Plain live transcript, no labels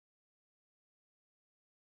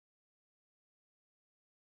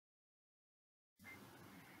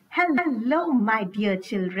Hello, my dear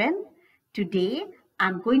children. Today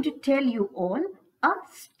I'm going to tell you all a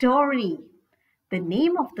story. The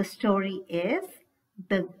name of the story is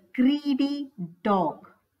The Greedy Dog.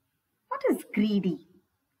 What is greedy?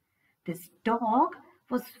 This dog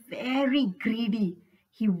was very greedy.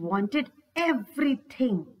 He wanted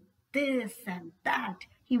everything, this and that.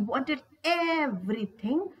 He wanted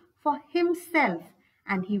everything for himself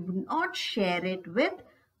and he would not share it with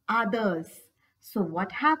others. So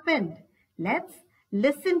what happened? Let's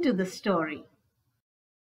listen to the story.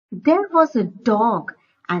 There was a dog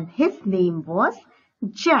and his name was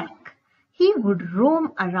Jack. He would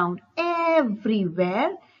roam around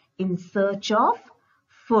everywhere in search of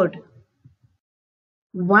food.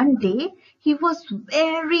 One day he was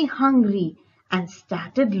very hungry and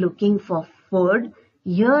started looking for food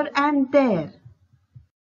here and there.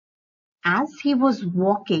 As he was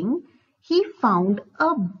walking, he found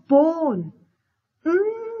a bone.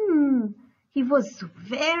 He was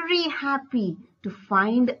very happy to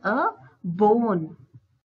find a bone.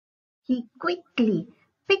 He quickly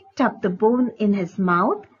picked up the bone in his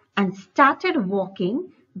mouth and started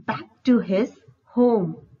walking back to his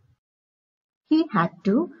home. He had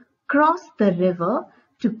to cross the river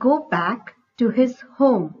to go back to his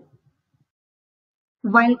home.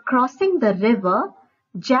 While crossing the river,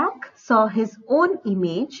 Jack saw his own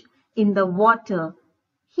image in the water.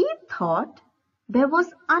 He thought there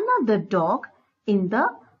was another dog in the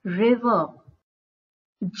river.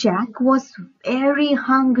 Jack was very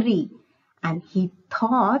hungry and he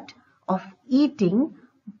thought of eating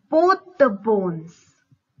both the bones.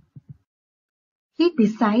 He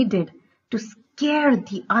decided to scare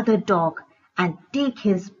the other dog and take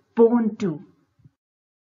his bone too.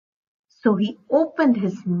 So he opened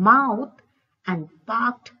his mouth and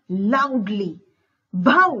barked loudly,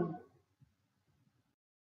 "Bow!"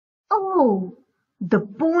 Oh, the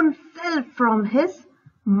bone fell from his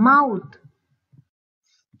mouth.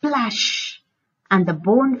 Splash! And the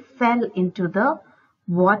bone fell into the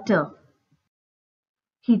water.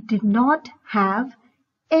 He did not have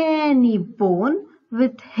any bone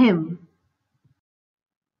with him.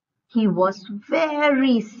 He was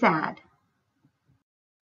very sad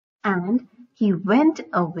and he went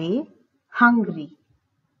away hungry.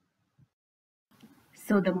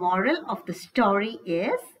 So the moral of the story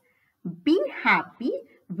is be happy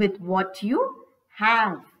with what you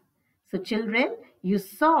have. So children, you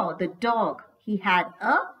saw the dog. He had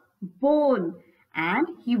a bone and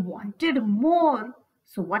he wanted more.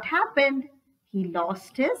 So what happened? He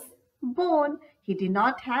lost his bone. He did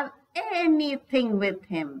not have anything with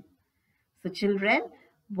him. So children,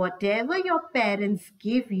 whatever your parents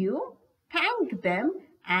give you, thank them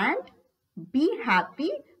and be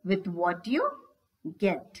happy with what you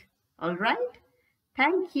get. All right?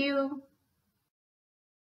 Thank you.